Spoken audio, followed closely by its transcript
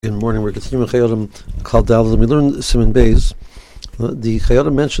Good morning. We're continuing Chayotim Klal. We learned Siman Beis. The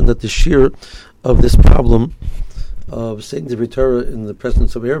Chayotim mentioned that the shear of this problem of saying the Torah in the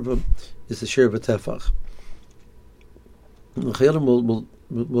presence of Erva is the shear of a Tefach. The Chayotim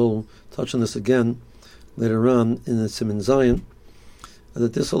will touch on this again later on in the Siman Zion,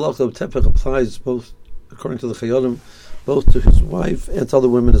 that this halacha of Tefach applies both, according to the Chayotim, both to his wife and to other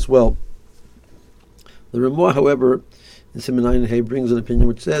women as well. The Ramah, however, in Siman Ayin Hey brings an opinion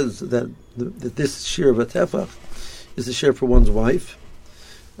which says that this shear of a tefach is the shear for one's wife,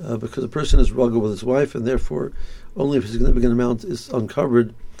 because a person is rugged with his wife, and therefore only if a significant amount is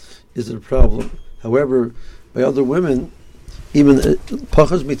uncovered is it a problem. However, by other women, even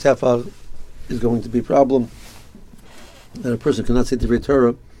pachas mitefach is going to be a problem, that a person cannot say divrei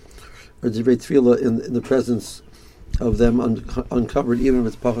Torah or divrei tefillah in the presence of them uncovered, even if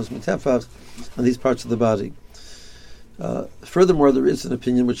it's pachas mitefach on these parts of the body. Furthermore, there is an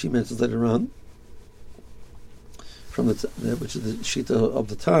opinion which he mentions later on, from which is the shita of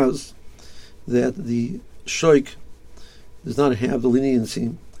the Taz, that the shoik does not have the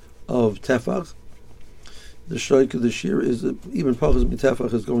leniency of tefach. The shoik of the shear is even pachas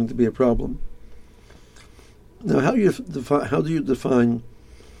mitefach is going to be a problem. Now, how do you define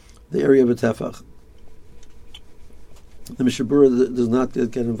the area of a tefach? The Mishabura does not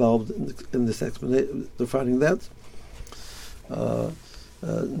get involved in this explanation, defining that.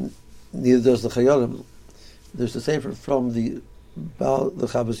 Neither does the Chayotim. There's a sefer from the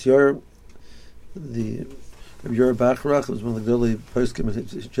Chavos Yor, the Yor Bachrach, who was one of the Gdolei poskim in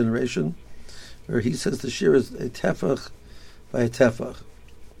his generation, where he says the shear is a tefach by a tefach.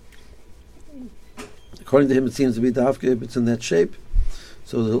 According to him, it seems to be dafke if it's in that shape.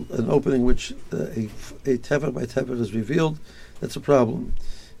 So an opening which a tefach by tefach is revealed, that's a problem.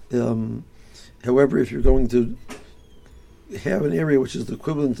 However, if you're going to have an area which is the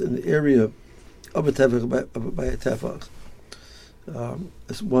equivalent in the area of a tefach by a tefach,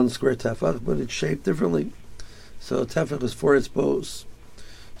 it's 1 square tefach, but it's shaped differently. So a tefach is 4 etzbos.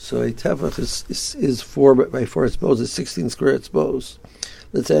 So a tefach is 4 by 4 etzbos, is 16 square etzbos.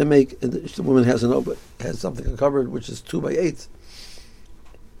 Let's say the woman has something uncovered which is 2 by 8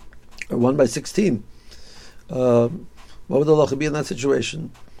 or 1 by 16. What would the halacha be in that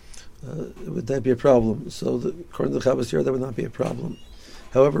situation? Would that be a problem? So, according to the Chavos Yor, that would not be a problem.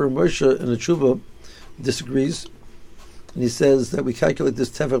 However, Moshe in a tshuva disagrees, and he says that we calculate this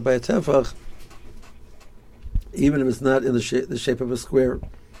tefach by a tefach, even if it's not in the shape of a square.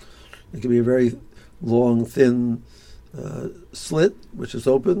 It can be a very long, thin slit, which is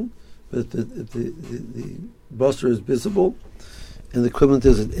open, but the buster is visible, and the equivalent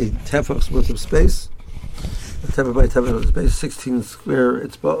is a tefach's worth of space. A tefach by tefach is based 16 square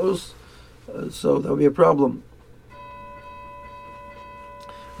etzbos, so that would be a problem.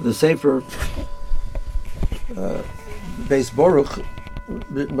 The Sefer Beis Baruch,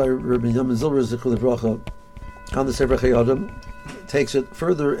 written by Rabbi Yamin Zilber Zichron Bracha, on the Sefer Chayotim, takes it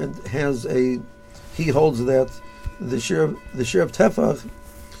further and he holds that the shear of tefach,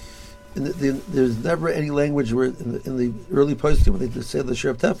 there's never any language where in the early posting when they just say the shear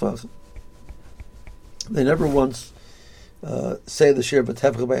of tefach, they never once say the shear of a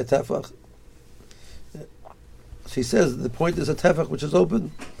tefach by a tefach. So he says the point is a tefach which is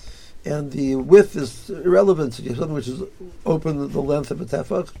open, and the width is irrelevant. So you have something which is open the length of a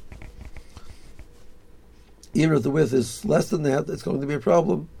tefach. Even if the width is less than that, it's going to be a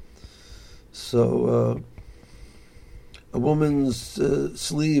problem. So a woman's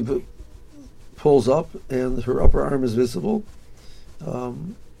sleeve pulls up, and her upper arm is visible.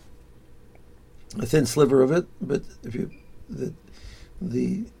 A thin sliver of it, but if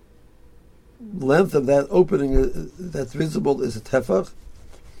the length of that opening that's visible is a tefach,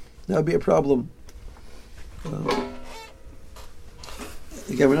 that would be a problem. Again,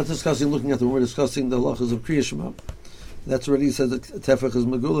 we're not looking at them, we're discussing the halachas of Kriya Shema. That's already said that tefach is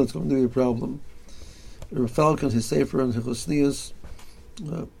megula, it's going to be a problem. Falcon, his sefer and Hichosnius,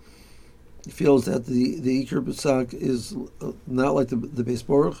 feels that the Iker B'Sak is not like the Beis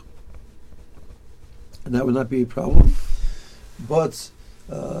Baruch, and that would not be a problem. But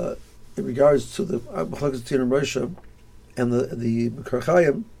in regards to the Brachos Tina Moshe and the Mekar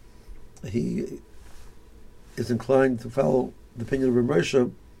Chaim, he is inclined to follow the opinion of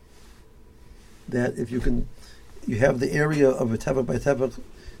Moshe that if you have the area of a tefach by tefach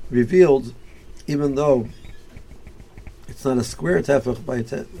revealed, even though it's not a square tefach by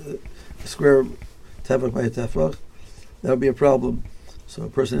a square tefach by a tefach, that would be a problem. So a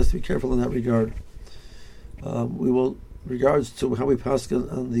person has to be careful in that regard. We will, regards to how we pass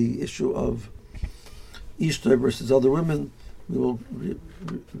on the issue of Ishtar versus other women, We will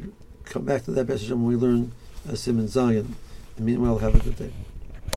come back to that passage when we learn Siman Zion. And meanwhile, have a good day.